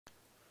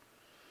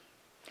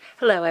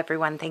Hello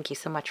everyone, thank you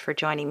so much for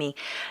joining me.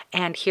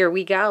 And here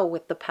we go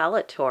with the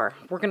palette tour.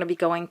 We're going to be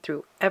going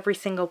through every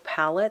single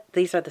palette.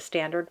 These are the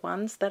standard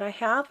ones that I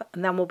have,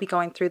 and then we'll be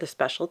going through the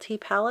specialty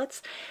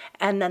palettes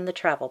and then the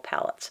travel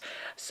palettes.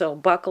 So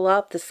buckle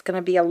up, this is going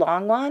to be a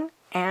long one,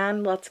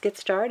 and let's get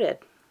started.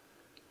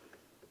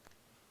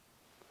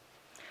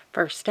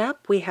 First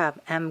up, we have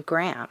M.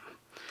 Graham.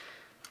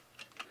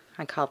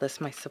 I call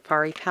this my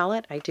Safari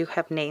palette. I do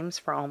have names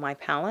for all my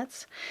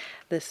palettes.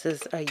 This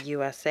is a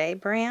USA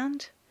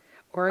brand.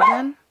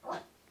 Oregon.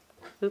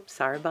 Oops,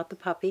 sorry about the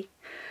puppy.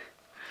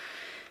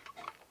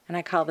 And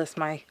I call this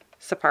my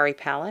Safari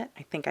palette.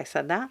 I think I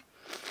said that.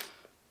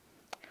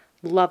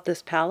 Love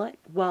this palette.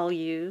 Well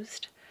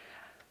used.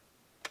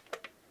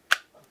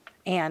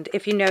 And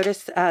if you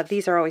notice,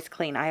 these are always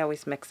clean. I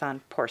always mix on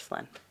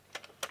porcelain.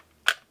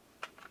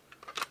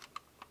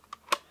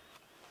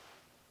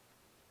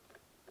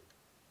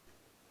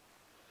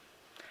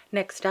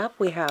 Next up,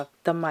 we have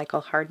the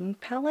Michael Hardin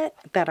palette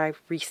that I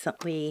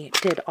recently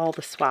did all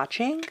the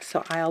swatching,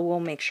 so I will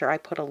make sure I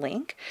put a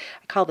link.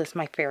 I call this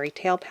my Fairy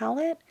Tale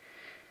palette.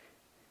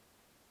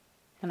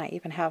 And I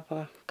even have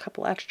a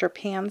couple extra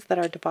pans that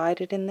are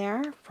divided in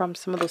there from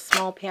some of those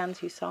small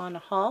pans you saw in the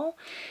haul.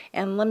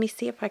 And let me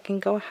see if I can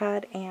go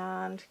ahead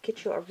and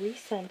get you a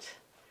recent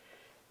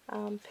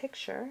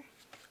picture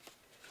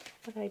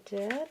that I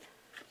did.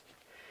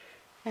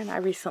 And I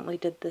recently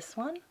did this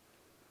one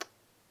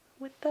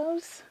with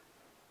those.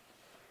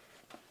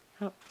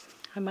 Oh,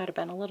 I might have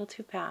been a little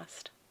too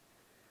fast.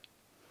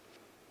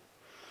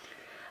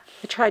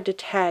 I tried to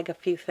tag a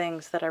few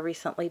things that I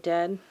recently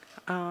did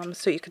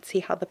so you could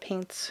see how the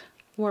paints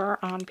were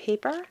on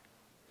paper.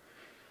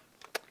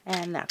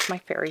 And that's my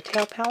Fairy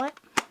Tale palette.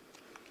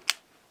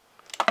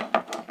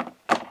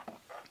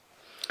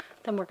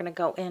 Then we're going to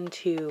go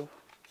into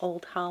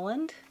Old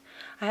Holland.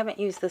 I haven't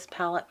used this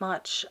palette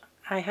much.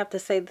 I have to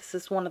say this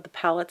is one of the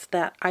palettes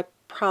that I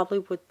probably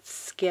would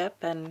skip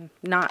and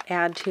not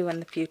add to in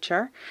the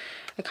future.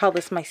 I call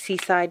this my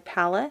Seaside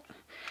palette. It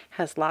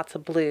has lots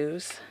of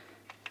blues.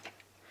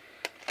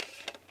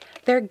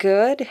 They're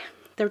good.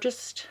 They're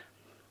just,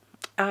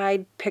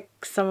 I'd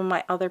pick some of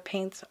my other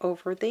paints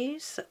over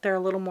these. They're a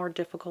little more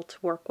difficult to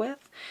work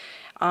with.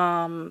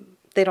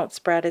 They don't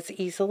spread as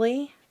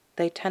easily.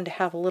 They tend to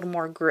have a little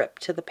more grip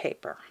to the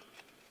paper.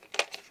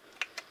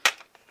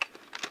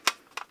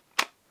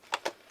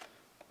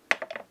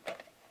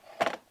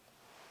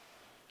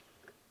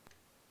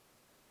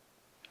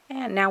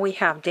 And now we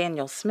have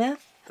Daniel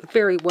Smith.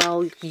 Very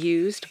well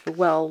used,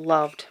 well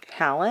loved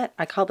palette.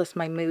 I call this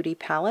my Moody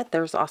palette.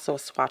 There's also a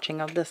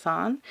swatching of this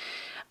on.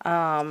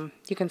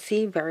 You can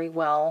see very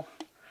well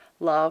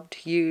loved,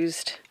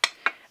 used.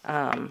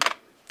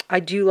 I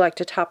do like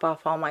to top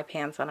off all my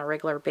pans on a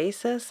regular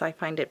basis. I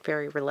find it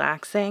very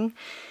relaxing.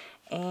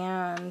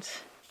 And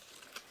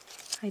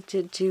I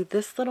did do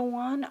this little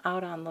one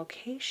out on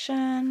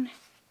location.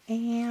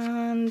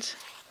 And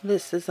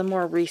this is a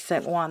more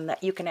recent one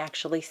that you can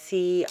actually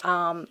see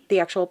the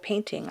actual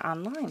painting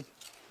online.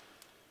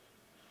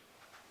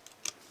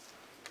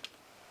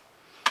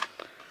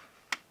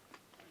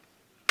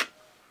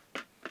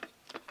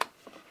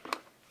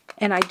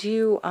 And I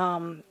do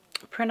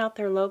print out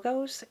their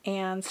logos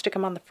and stick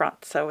them on the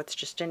front, so it's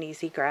just an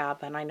easy grab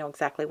and I know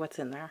exactly what's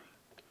in there.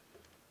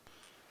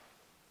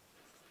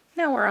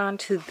 Now we're on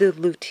to the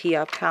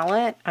Lutia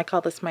palette. I call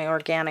this my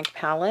organic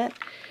palette.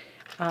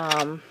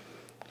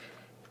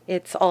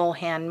 It's all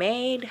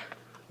handmade,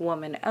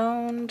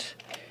 woman-owned,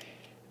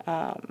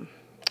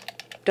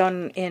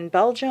 done in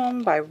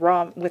Belgium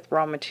with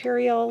raw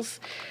materials.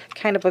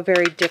 Kind of a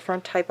very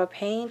different type of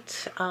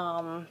paint.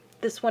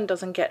 This one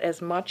doesn't get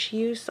as much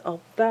use,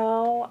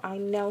 although I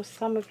know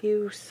some of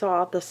you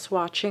saw the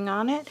swatching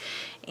on it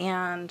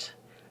and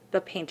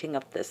the painting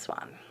of this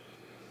one.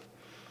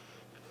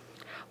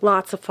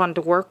 Lots of fun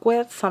to work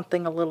with,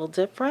 something a little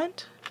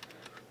different.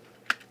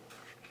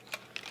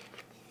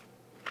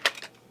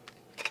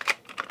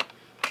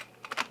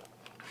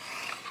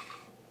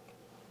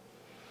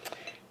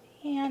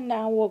 And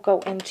now we'll go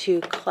into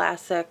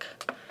classic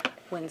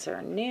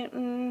Winsor &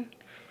 Newton.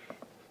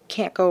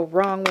 Can't go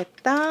wrong with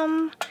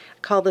them.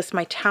 Call this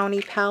my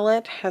Townie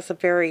palette. Has a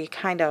very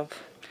kind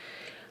of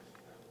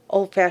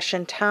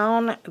old-fashioned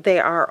town. They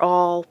are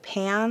all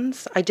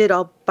pans. I did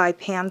all buy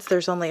pans.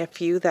 There's only a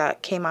few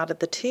that came out of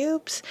the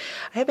tubes.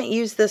 I haven't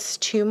used this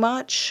too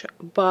much,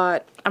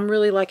 but I'm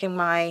really liking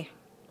my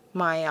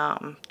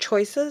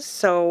choices,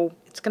 so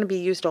it's going to be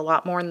used a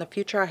lot more in the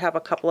future. I have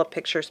a couple of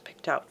pictures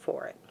picked out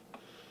for it.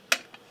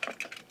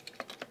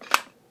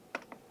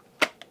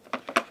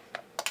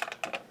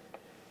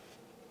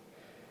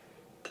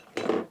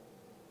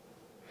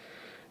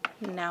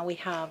 Now we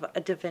have a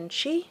Da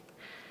Vinci,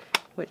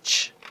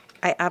 which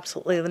I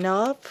absolutely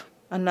love.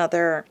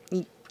 Another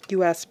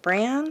US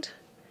brand.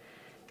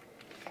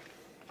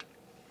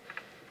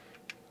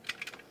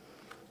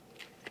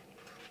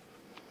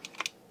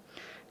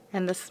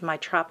 And this is my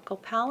tropical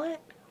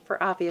palette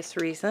for obvious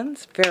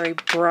reasons. Very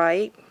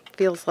bright.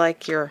 Feels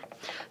like you're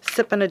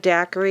sipping a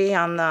daiquiri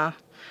on the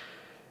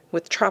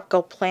with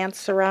tropical plants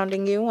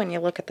surrounding you when you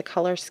look at the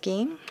color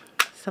scheme.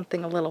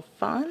 Something a little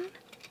fun.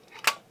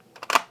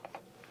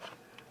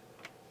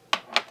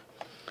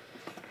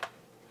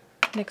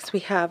 Next we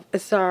have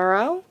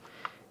Azzaro,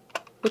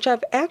 which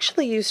I've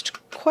actually used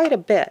quite a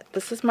bit.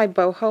 This is my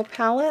boho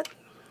palette.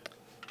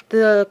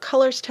 The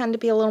colors tend to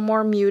be a little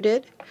more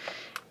muted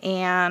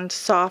and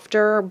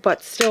softer,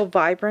 but still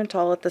vibrant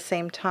all at the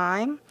same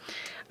time.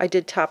 I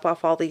did top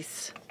off all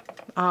these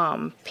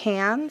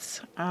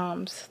pans.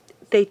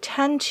 They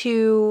tend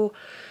to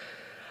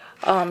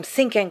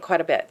sink in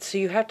quite a bit, so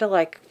you have to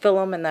like fill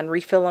them and then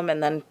refill them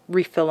and then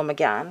refill them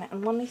again.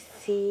 And let me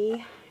see,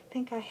 I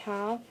think I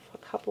have a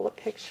couple of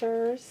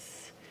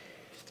pictures.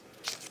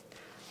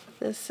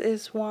 This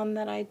is one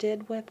that I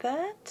did with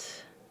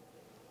it,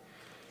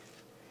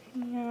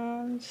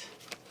 and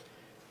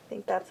I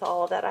think that's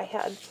all that I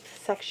had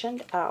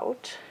sectioned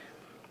out.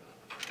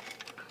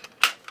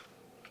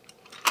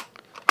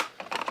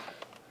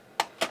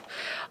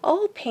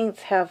 All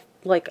paints have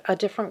like a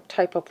different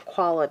type of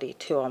quality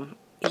to them.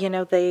 You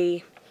know,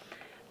 they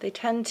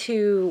tend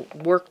to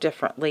work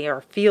differently or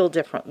feel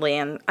differently,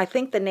 and I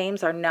think the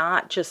names are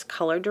not just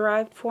color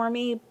derived for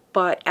me,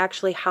 but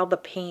actually how the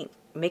paint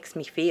makes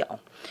me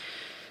feel.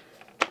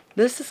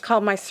 This is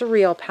called my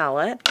Surreal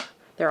palette.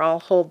 They're all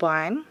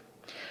Holbein.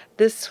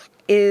 This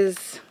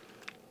is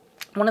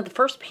one of the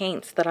first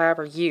paints that I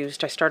ever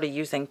used. I started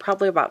using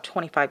probably about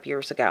 25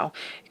 years ago.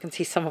 You can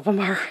see some of them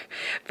are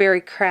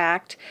very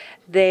cracked.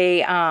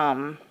 They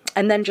and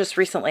then just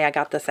recently I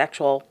got this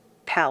actual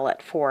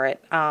palette for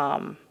it.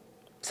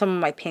 Some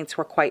of my paints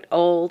were quite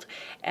old,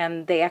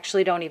 and they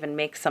actually don't even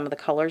make some of the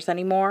colors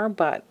anymore,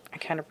 but I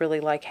kind of really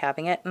like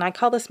having it. And I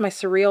call this my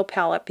Surreal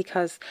palette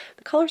because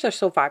the colors are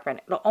so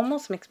vibrant. It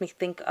almost makes me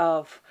think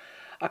of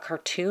a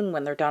cartoon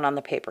when they're done on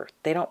the paper.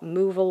 They don't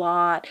move a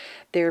lot.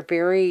 They're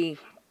very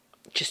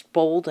just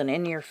bold and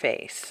in your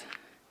face.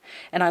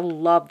 And I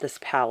love this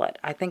palette.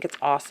 I think it's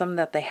awesome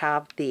that they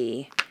have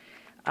the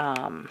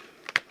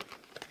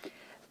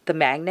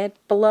magnet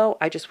below.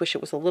 I just wish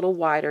it was a little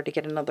wider to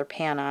get another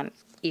pan on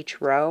each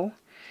row.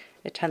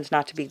 It tends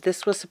not to be.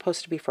 This was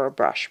supposed to be for a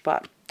brush,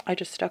 but I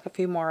just stuck a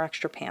few more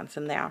extra pans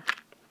in there.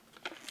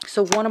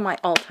 So one of my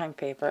all-time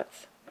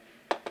favorites.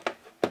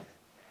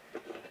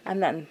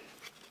 And then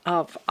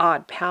of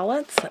odd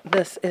palettes,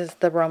 this is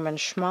the Roman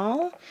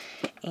Schmal,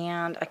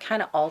 and I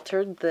kind of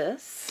altered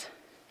this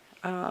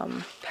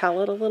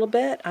palette a little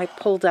bit. I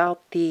pulled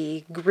out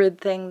the grid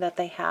thing that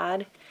they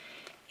had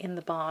in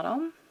the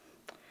bottom,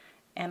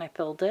 and I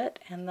filled it,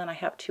 and then I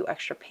have 2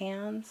 extra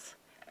pans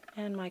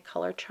and my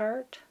color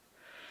chart.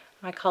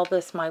 I call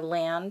this my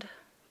Land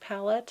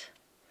palette.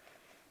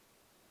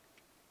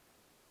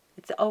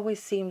 It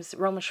always seems,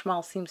 Roman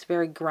Schmal seems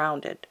very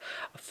grounded,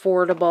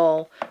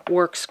 affordable,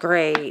 works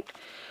great.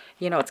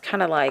 You know, it's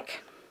kind of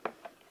like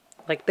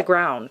the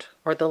ground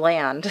or the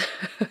land.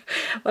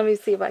 Let me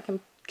see if I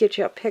can get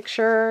you a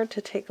picture to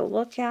take a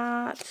look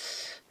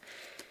at.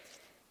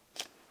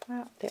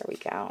 Oh, there we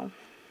go.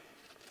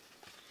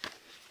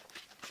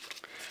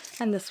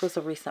 And this was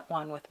a recent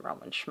one with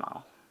Roman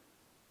Schmal.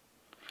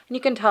 And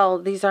you can tell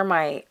these are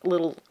my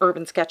little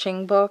urban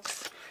sketching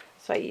books,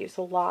 so I use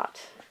a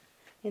lot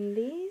in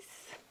these.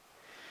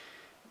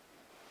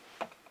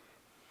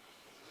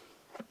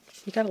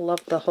 You gotta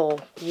love the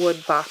whole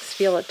wood box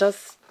feel. It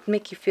does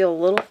make you feel a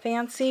little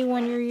fancy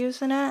when you're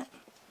using it.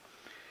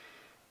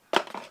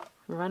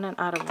 Running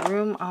out of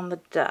room on the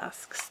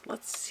desks.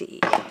 Let's see.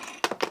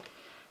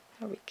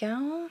 There we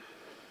go.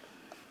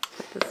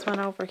 Put this one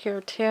over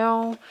here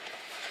too.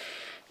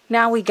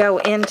 Now we go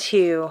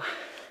into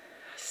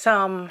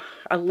some,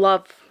 I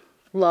love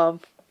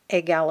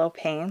Egg Aloe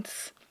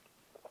paints.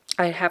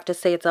 I have to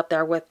say it's up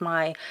there with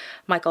my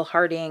Michael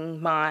Harding,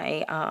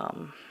 my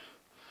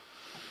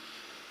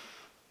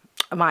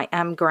my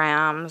M.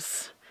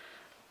 Grams,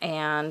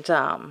 and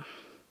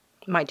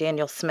my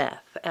Daniel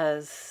Smith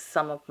as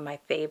some of my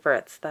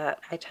favorites that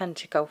I tend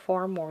to go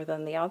for more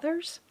than the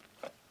others.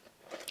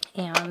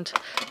 And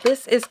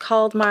this is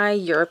called my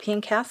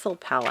European Castle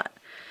palette.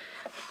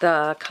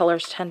 The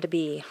colors tend to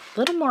be a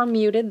little more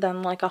muted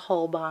than like a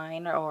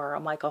Holbein or a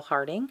Michael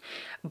Harding,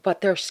 but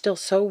they're still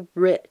so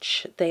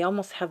rich. They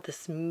almost have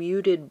this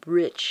muted,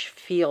 rich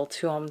feel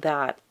to them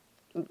that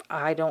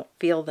I don't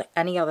feel that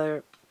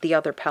the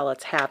other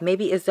palettes have.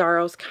 Maybe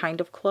Azzaro's kind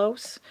of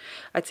close.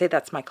 I'd say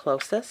that's my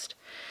closest.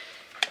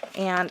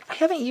 And I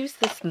haven't used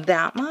this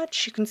that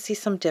much. You can see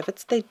some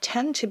divots. They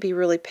tend to be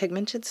really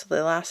pigmented, so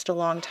they last a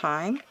long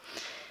time.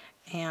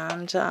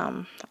 And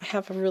I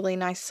have a really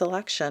nice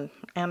selection.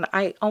 And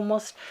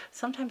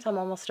sometimes I'm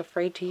almost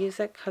afraid to use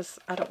it because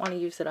I don't want to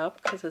use it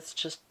up because it's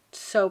just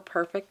so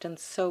perfect and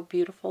so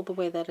beautiful the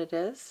way that it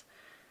is.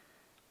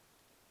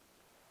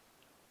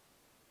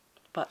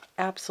 But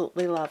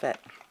absolutely love it.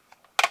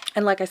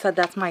 And like I said,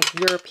 that's my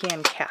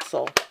European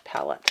Castle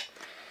palette.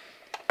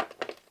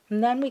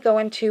 And then we go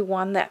into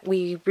one that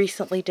we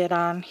recently did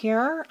on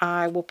here.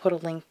 I will put a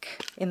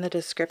link in the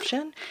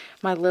description.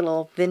 My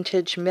little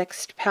vintage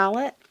mixed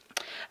palette.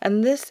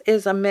 And this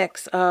is a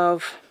mix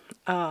of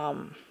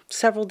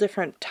several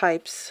different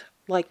types,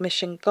 like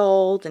Mission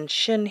Gold and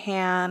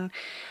Shinhan.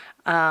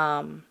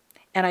 And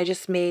I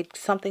just made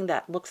something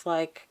that looks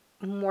like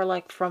more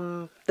like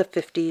from the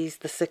 50s,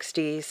 the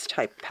 60s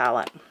type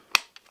palette.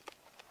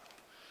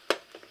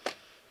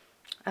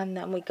 And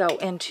then we go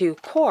into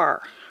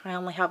Core. I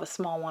only have a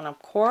small one of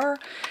Core.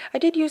 I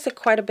did use it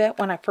quite a bit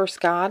when I first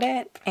got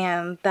it,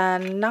 and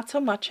then not so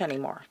much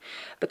anymore.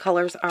 The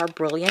colors are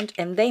brilliant,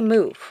 and they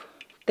move.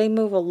 They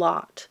move a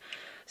lot.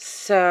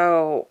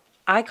 So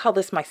I call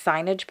this my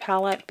signage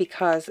palette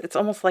because it's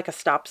almost like a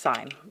stop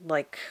sign,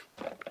 like,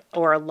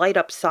 or a light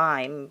up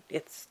sign.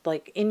 It's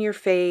like in your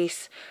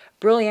face,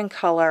 brilliant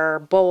color,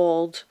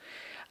 bold.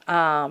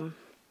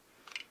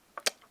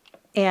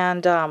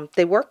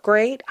 They work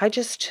great. I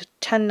just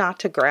tend not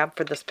to grab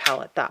for this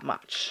palette that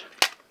much.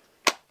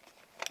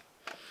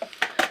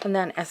 And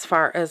then as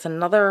far as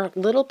another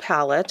little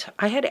palette,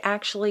 I had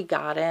actually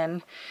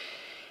gotten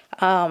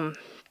the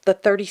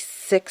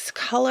 36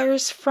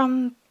 colors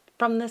from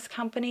this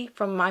company,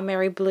 from My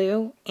Merry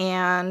Blue,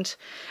 and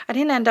I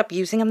didn't end up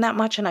using them that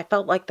much, and I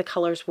felt like the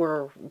colors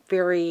were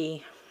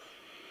a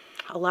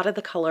lot of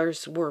the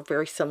colors were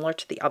very similar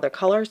to the other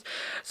colors.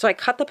 So I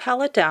cut the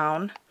palette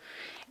down,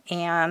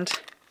 and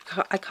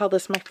I call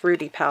this my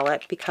fruity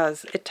palette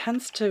because it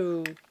tends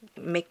to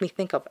make me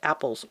think of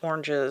apples,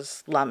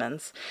 oranges,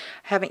 lemons.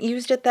 I haven't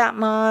used it that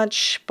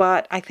much,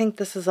 but I think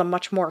this is a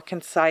much more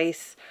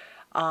concise,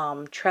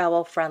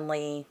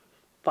 travel-friendly,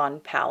 fun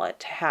palette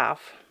to have.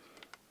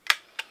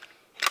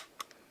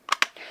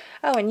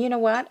 Oh, and you know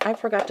what? I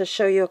forgot to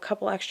show you a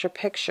couple extra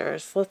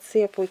pictures. Let's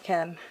see if we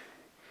can...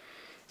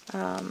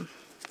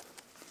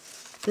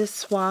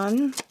 this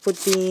one would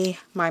be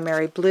My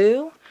Merry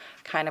Blue.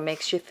 Kind of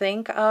makes you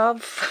think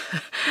of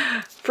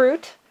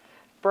fruit,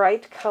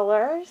 bright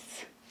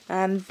colors.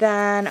 And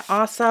then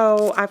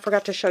also, I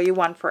forgot to show you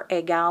one for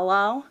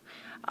Egalo,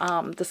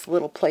 this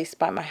little place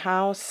by my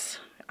house.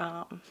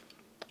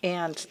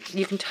 And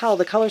you can tell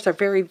the colors are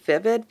very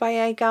vivid by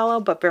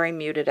Egalo, but very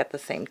muted at the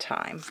same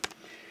time.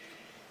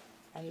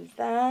 And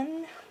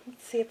then,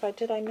 let's see if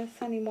did I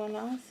miss anyone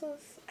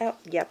else's? Oh,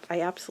 yep,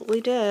 I absolutely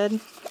did.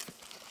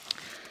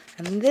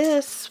 And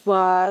this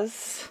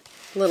was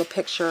a little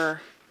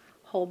picture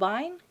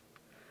Holbein.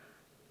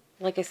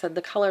 Like I said,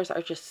 the colors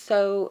are just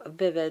so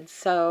vivid,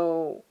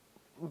 so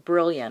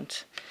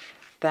brilliant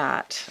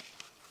that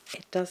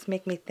it does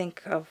make me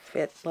think of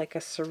it like a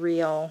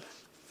surreal.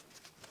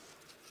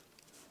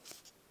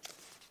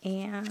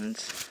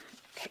 And,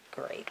 okay,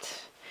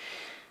 great.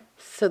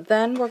 So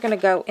then we're going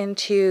to go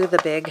into the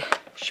big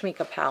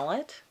Schmincke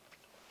palette.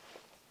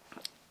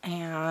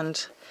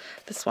 And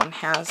this one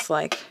has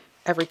like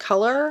every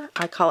color.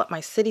 I call it my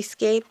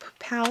Cityscape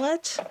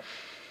palette.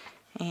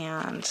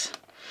 And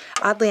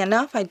oddly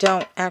enough, I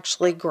don't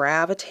actually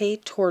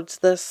gravitate towards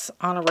this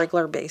on a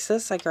regular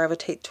basis. I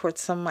gravitate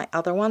towards some of my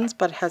other ones,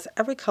 but it has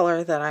every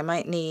color that I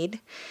might need.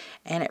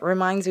 And it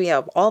reminds me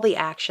of all the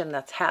action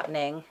that's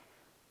happening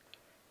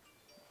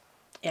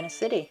in a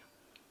city.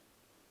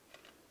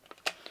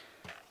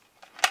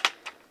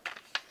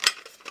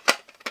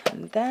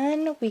 And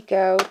then we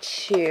go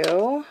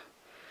to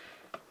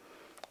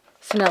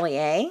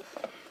Sennelier.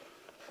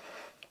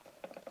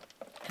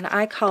 And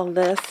I call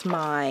this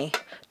my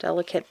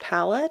Delicate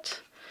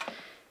palette.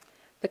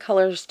 The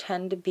colors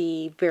tend to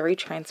be very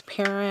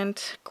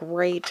transparent,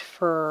 great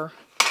for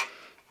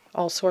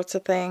all sorts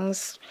of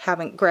things.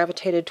 Haven't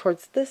gravitated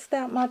towards this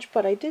that much,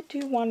 but I did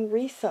do one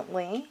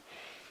recently,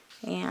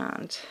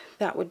 and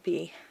that would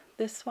be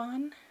this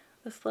one,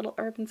 this little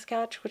urban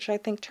sketch, which I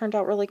think turned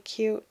out really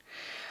cute.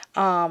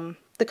 The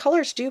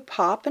colors do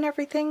pop and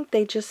everything.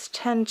 They just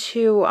tend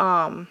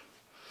to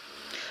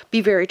be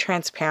very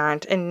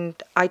transparent,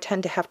 and I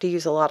tend to have to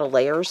use a lot of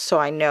layers, so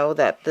I know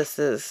that this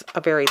is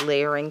a very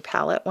layering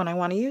palette when I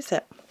want to use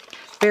it.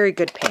 Very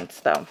good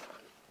paints though.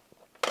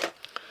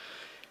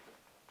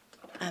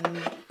 And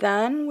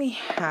then we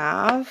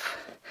have,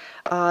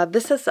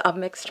 this is a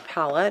mixed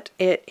palette.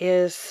 It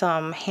is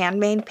some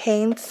handmade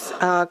paints,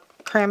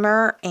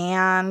 Kramer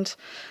and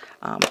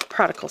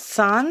Prodigal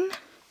Son.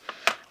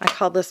 I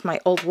call this my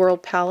Old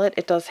World palette.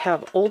 It does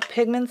have old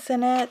pigments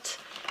in it,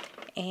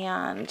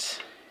 and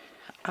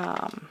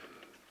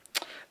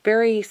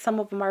some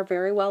of them are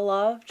very well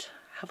loved,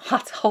 have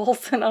lots of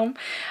holes in them.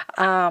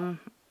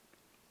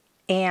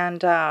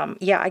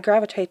 Yeah, I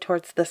gravitate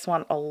towards this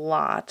one a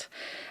lot.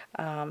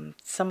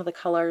 Some of the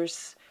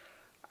colors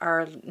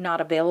are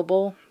not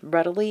available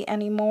readily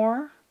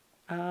anymore.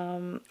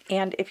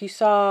 And if you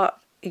saw,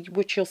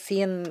 which you'll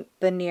see in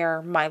the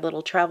near my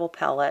little travel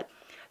palette,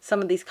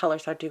 some of these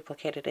colors are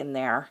duplicated in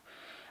there,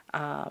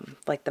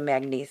 like the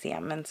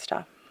magnesium and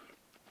stuff.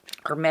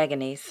 Or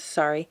manganese,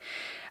 sorry.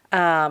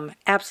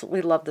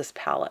 Absolutely love this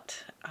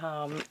palette.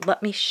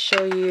 Let me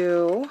show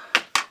you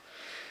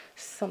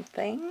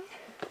something.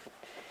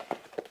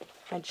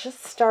 I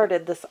just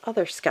started this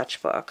other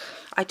sketchbook.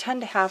 I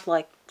tend to have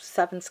like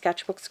 7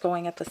 sketchbooks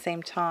going at the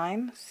same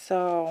time,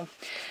 so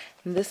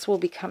this will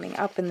be coming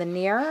up in the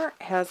near.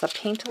 It has a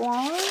paint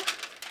along,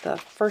 the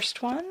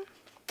first one.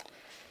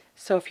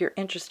 So if you're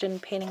interested in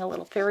painting a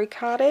little fairy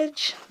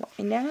cottage, let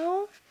me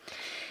know.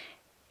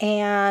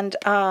 And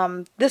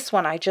this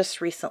one I just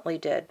recently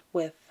did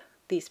with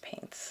these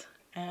paints.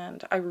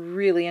 And I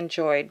really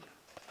enjoyed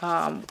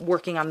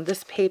working on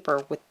this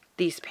paper with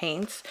these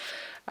paints.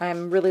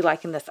 I'm really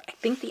liking this. I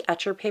think the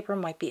etcher paper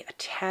might be a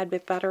tad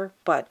bit better,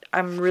 but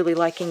I'm really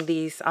liking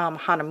these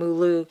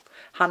Hanamulla.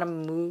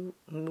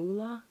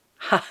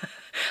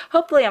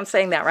 Hopefully I'm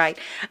saying that right.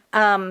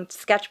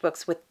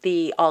 Sketchbooks with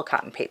the all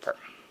cotton paper.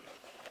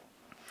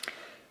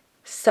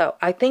 So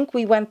I think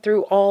we went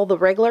through all the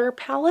regular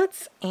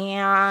palettes,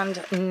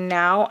 and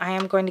now I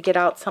am going to get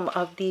out some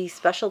of the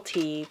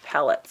specialty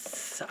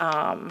palettes,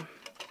 and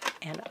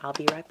I'll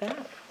be right back.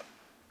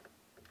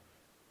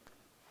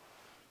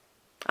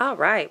 All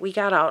right, we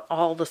got out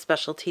all the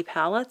specialty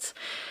palettes,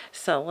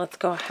 so let's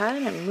go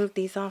ahead and move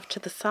these off to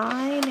the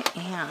side.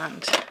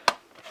 And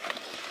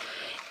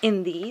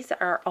in these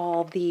are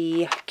all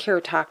the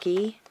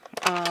Karataki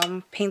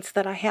paints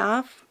that I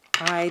have.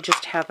 I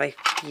just have a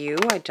few.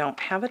 I don't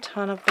have a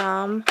ton of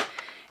them,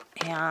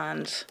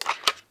 and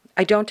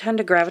I don't tend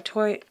to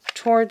gravitate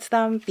towards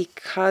them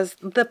because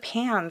the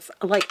pans,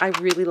 like, I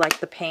really like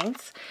the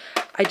paints.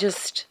 I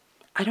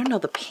don't know,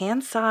 the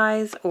pan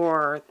size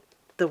or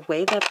the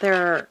way that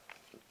they're,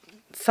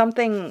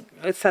 something,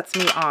 it sets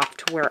me off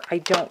to where I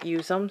don't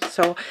use them.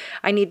 So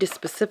I need to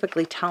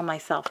specifically tell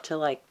myself to,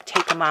 like,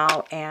 take them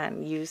out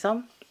and use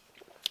them.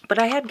 But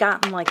I had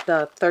gotten like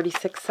the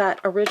 36 set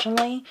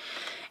originally,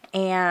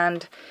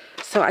 and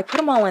so I put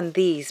them all in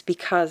these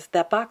because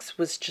that box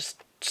was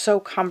just so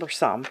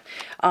cumbersome,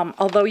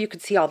 although you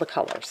could see all the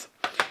colors.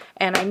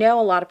 And I know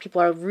a lot of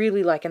people are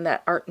really liking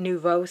that Art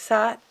Nouveau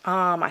set.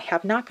 I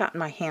have not gotten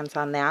my hands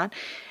on that,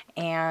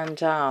 and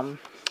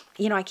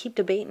you know, I keep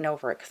debating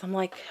over it because I'm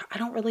like, I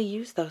don't really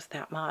use those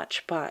that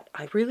much, but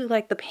I really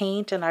like the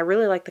paint and I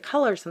really like the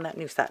colors in that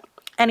new set.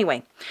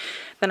 Anyway,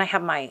 then I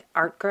have my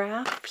art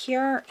graph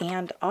here,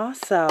 and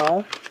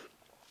also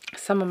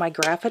some of my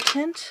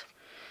Graphitint.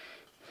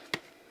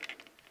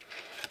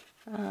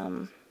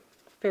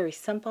 Very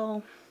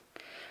simple.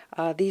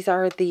 These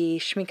are the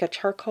Schmincke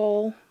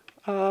charcoal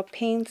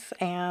paints,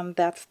 and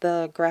that's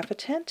the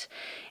Graphitint,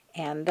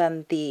 and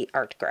then the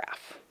art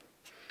graph.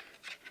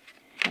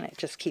 And it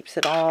just keeps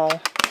it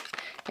all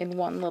in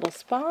one little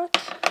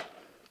spot.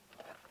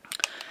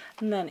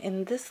 And then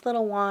in this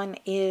little one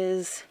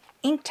is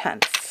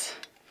Inktense.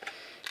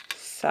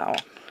 So,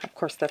 of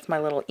course, that's my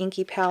little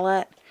inky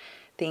palette.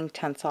 The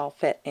Inktense all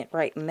fit it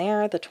right in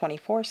there. The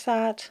 24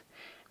 set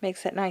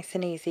makes it nice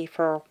and easy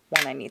for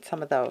when I need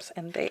some of those.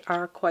 And they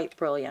are quite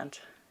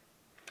brilliant.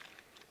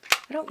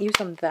 I don't use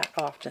them that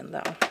often,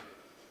 though.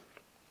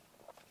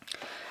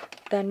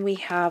 Then we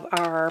have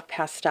our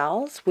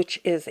pastels,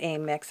 which is a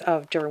mix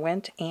of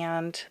Derwent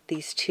and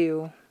these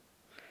two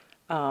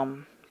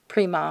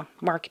Prima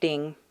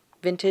Marketing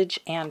Vintage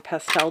and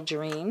Pastel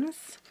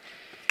Dreams.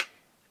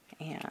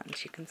 And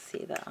you can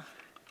see the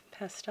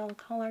pastel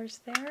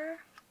colors there.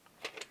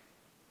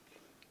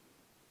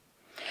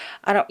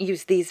 I don't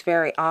use these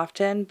very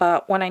often,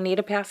 but when I need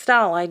a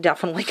pastel, I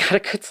definitely got a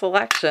good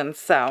selection.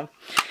 So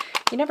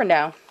you never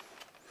know.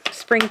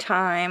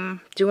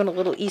 Springtime, doing a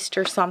little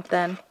Easter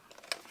something.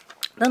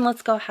 Then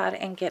let's go ahead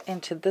and get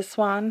into this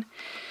one.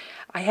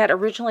 I had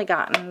originally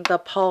gotten the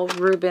Paul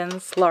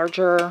Rubens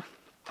larger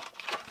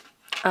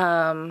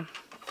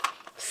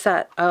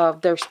set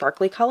of their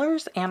sparkly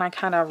colors, and I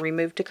kind of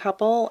removed a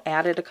couple,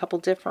 added a couple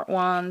different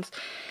ones,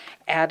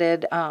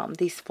 added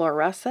these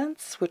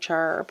fluorescents, which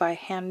are by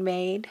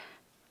Handmade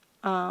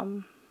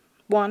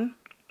one.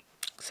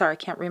 Sorry, I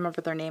can't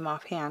remember their name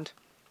offhand.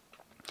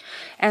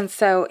 And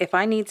so if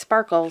I need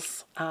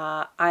sparkles,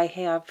 I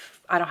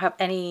don't have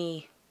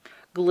any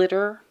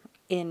glitter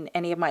in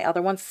any of my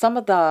other ones. Some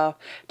of the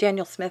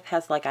Daniel Smith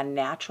has like a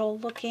natural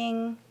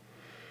looking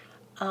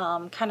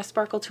kind of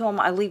sparkle to them.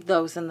 I leave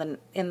those in the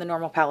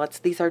normal palettes.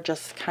 These are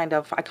just kind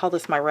of, I call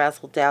this my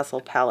Razzle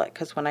Dazzle palette,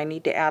 because when I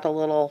need to add a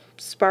little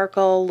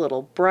sparkle,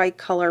 little bright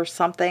color,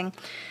 something,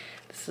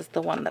 this is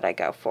the one that I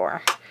go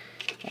for.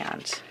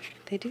 And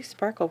they do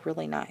sparkle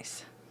really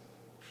nice.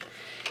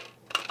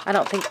 I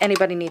don't think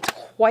anybody needs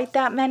quite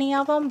that many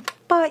of them,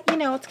 but you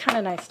know, it's kind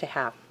of nice to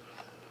have.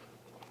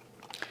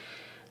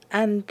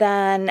 And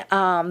then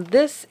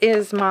this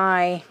is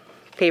my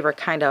favorite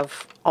kind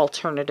of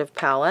alternative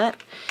palette.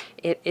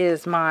 It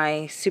is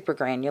my super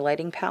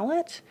granulating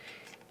palette,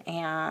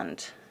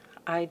 and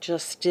I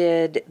just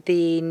did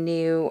the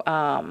new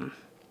Urban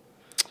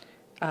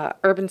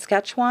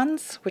Sketch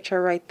ones, which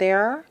are right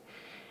there,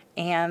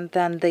 and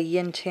then the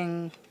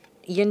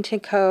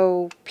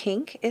Yintico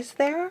pink is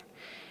there,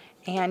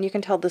 and you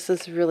can tell this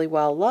is really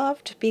well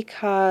loved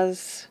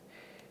because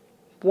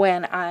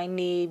when I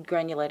need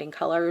granulating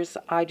colors,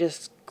 I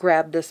just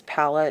grab this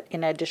palette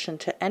in addition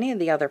to any of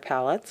the other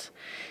palettes,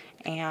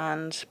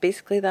 and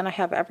basically then I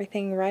have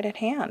everything right at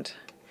hand.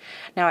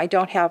 Now I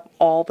don't have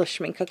all the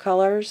Schmincke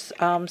colors.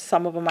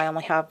 Some of them I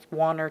only have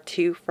 1 or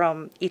 2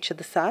 from each of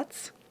the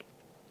sets,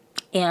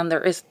 and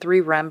there is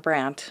 3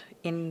 Rembrandt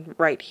in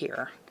right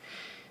here.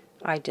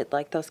 I did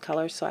like those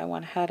colors, so I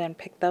went ahead and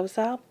picked those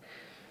up,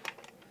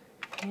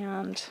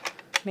 and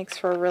makes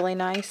for a really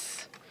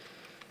nice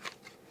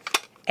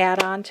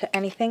add on to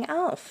anything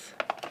else.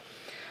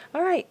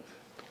 All right,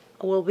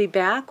 we'll be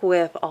back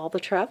with all the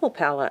travel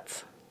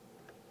palettes.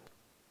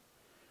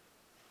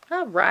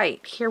 All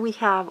right, here we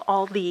have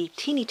all the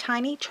teeny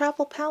tiny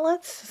travel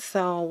palettes.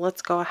 So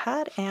let's go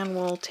ahead and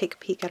we'll take a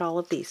peek at all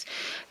of these.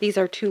 These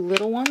are two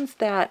little ones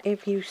that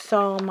if you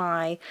saw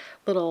my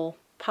little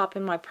pop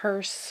in my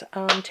purse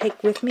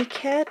take with me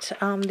kit,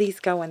 these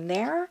go in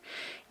there.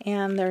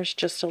 And there's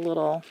just a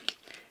little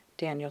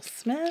Daniel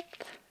Smith.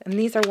 And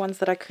these are ones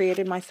that I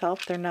created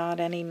myself. They're not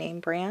any name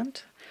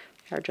brand.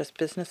 They're just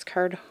business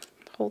card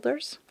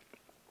holders.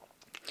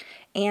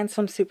 And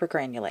some super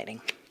granulating.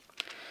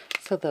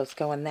 So those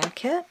go in that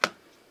kit.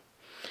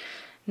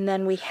 And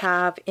then we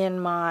have in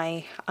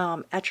my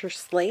etcher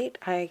slate,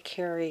 I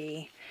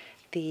carry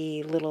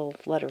the little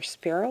letter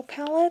sparrow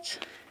palette,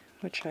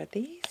 which are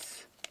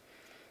these.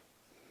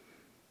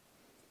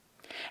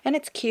 And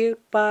it's cute,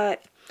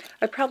 but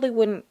I probably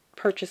wouldn't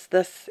purchase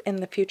this in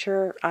the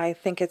future. I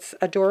think it's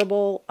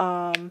adorable.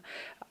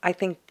 I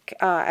think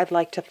I'd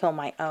like to fill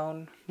my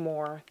own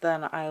more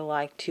than I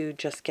like to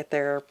just get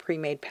their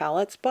pre-made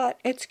palettes, but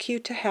it's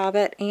cute to have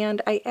it.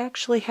 And I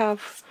actually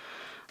have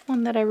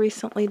one that I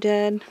recently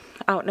did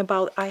out and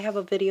about. I have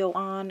a video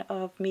on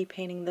of me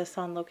painting this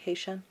on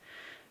location.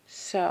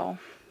 So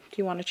if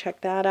you want to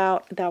check that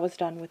out, that was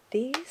done with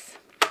these.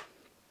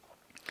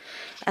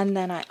 And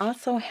then I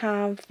also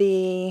have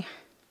the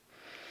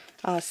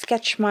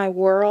Sketch My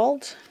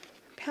World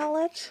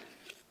palette.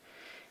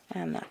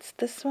 And that's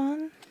this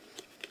one.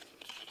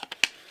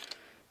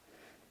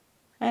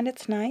 And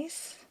it's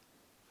nice.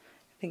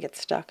 I think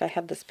it's stuck. I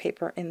have this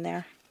paper in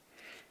there.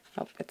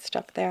 Oh, it's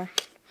stuck there.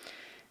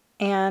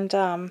 And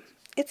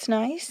it's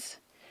nice.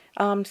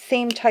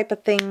 Same type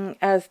of thing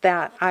as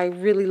that. I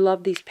really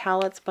love these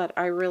palettes, but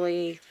I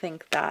really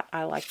think that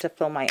I like to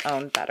fill my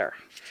own better.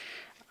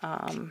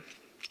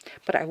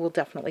 But I will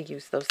definitely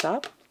use those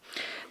up.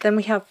 Then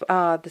we have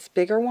this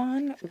bigger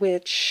one,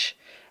 which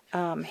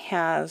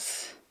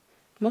has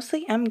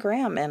mostly M.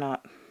 Graham in it.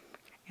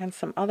 And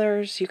some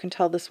others. You can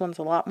tell this one's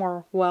a lot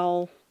more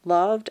well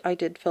loved. I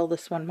did fill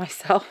this one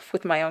myself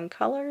with my own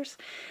colors.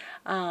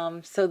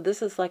 So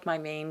this is like my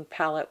main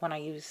palette when I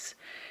use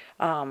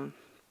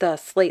the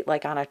slate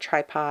like on a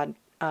tripod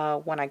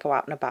when I go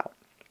out and about.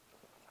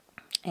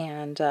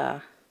 And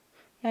yeah,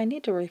 I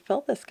need to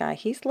refill this guy.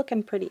 He's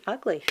looking pretty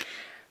ugly.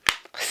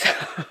 So,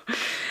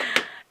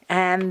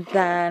 and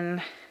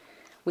then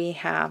we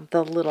have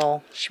the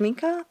little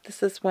schminke.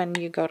 This is when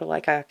you go to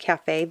like a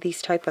cafe.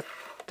 These type of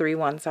 3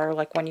 ones are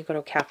like when you go to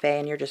a cafe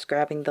and you're just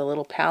grabbing the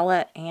little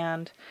palette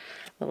and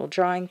little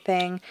drawing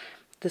thing.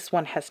 This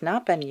one has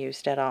not been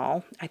used at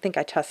all. I think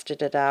I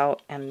tested it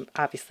out and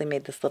obviously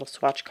made this little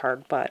swatch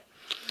card, but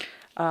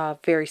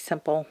very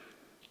simple,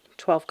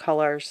 12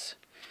 colors,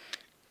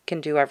 can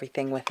do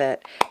everything with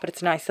it. But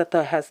it's nice that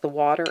it has the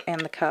water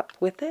and the cup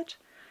with it,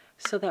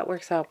 so that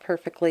works out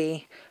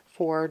perfectly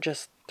for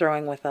just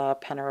throwing with a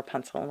pen or a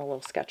pencil in a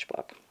little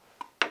sketchbook.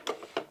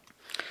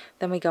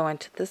 Then we go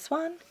into this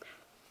one,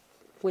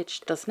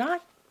 which does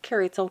not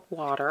carry its own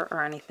water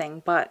or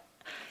anything, but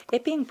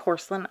it being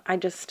porcelain,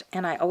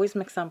 I always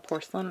mix on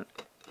porcelain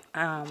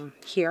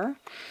here,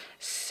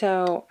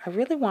 so I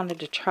really wanted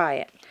to try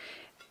it.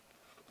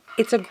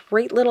 It's a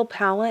great little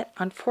palette.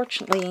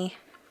 Unfortunately,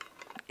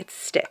 it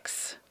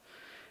sticks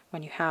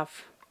when you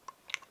have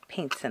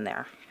paints in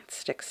there. It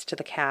sticks to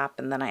the cap,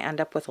 and then I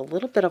end up with a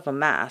little bit of a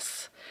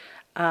mess.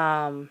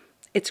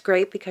 It's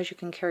great because you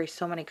can carry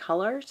so many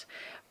colors,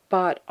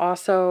 but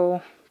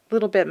also a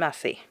little bit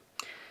messy.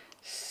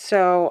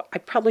 So I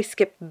probably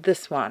skip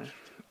this one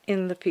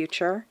in the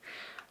future.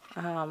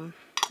 And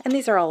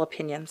these are all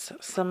opinions.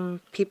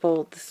 Some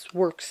people this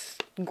works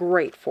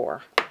great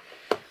for.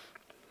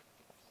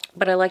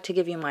 But I like to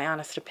give you my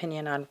honest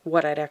opinion on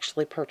what I'd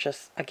actually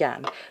purchase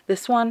again.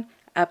 This one,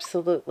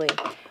 absolutely.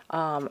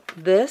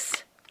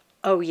 This,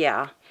 oh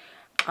yeah.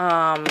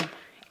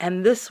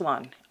 And this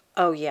one,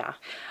 oh yeah.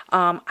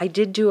 I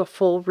did do a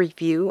full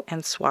review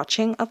and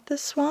swatching of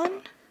this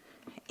one.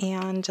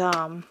 And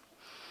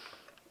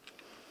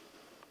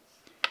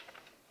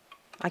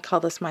I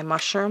call this my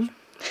mushroom.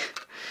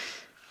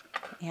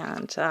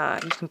 And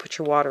you can put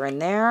your water in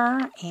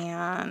there,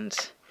 and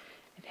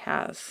it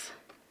has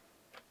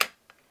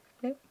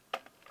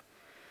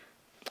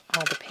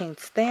all the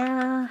paints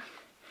there.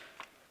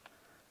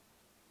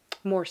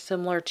 More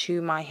similar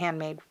to my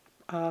handmade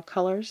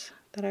colors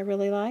that I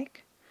really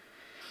like.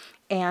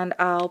 And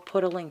I'll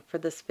put a link for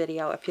this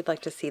video if you'd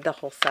like to see the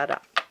whole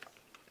setup.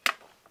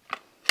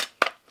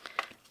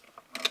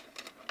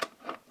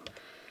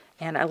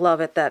 And I love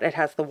it that it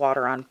has the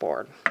water on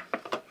board.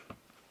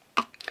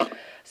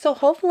 So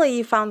hopefully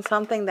you found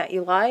something that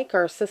you like,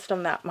 or a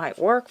system that might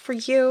work for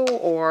you,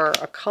 or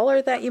a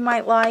color that you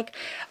might like.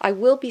 I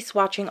will be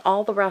swatching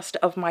all the rest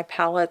of my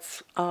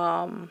palettes.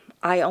 I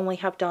only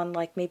have done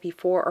like maybe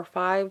 4 or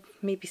 5,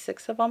 maybe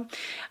 6 of them.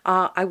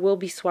 I will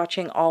be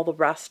swatching all the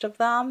rest of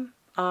them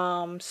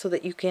so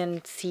that you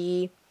can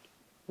see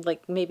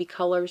like maybe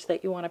colors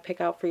that you want to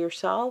pick out for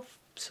yourself.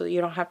 so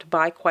you don't have to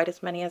buy quite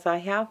as many as I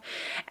have.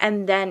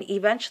 And then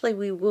eventually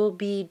we will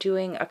be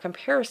doing a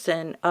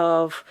comparison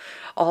of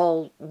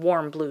all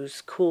warm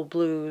blues, cool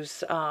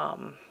blues,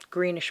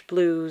 greenish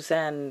blues,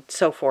 and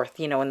so forth,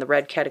 you know, in the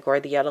red category,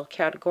 the yellow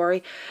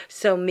category.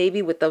 So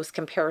maybe with those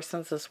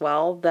comparisons as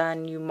well,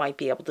 then you might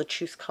be able to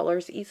choose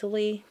colors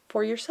easily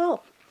for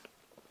yourself.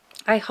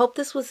 I hope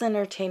this was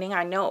entertaining.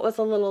 I know it was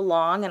a little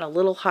long and a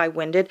little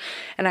high-winded,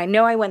 and I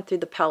know I went through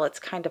the palettes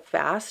kind of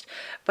fast,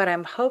 but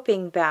I'm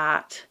hoping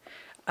that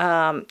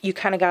you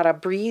kind of got a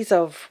breeze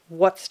of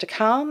what's to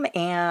come,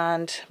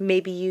 and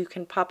maybe you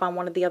can pop on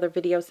one of the other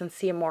videos and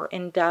see a more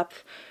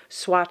in-depth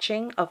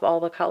swatching of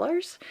all the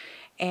colors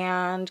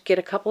and get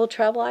a couple of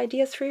travel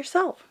ideas for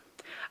yourself.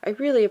 I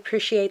really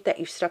appreciate that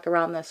you stuck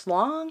around this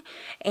long,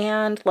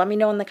 and let me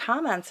know in the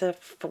comments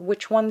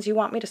which ones you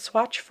want me to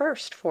swatch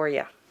first for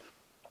you.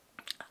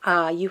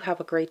 You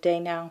have a great day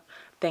now.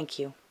 Thank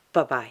you.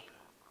 Bye-bye.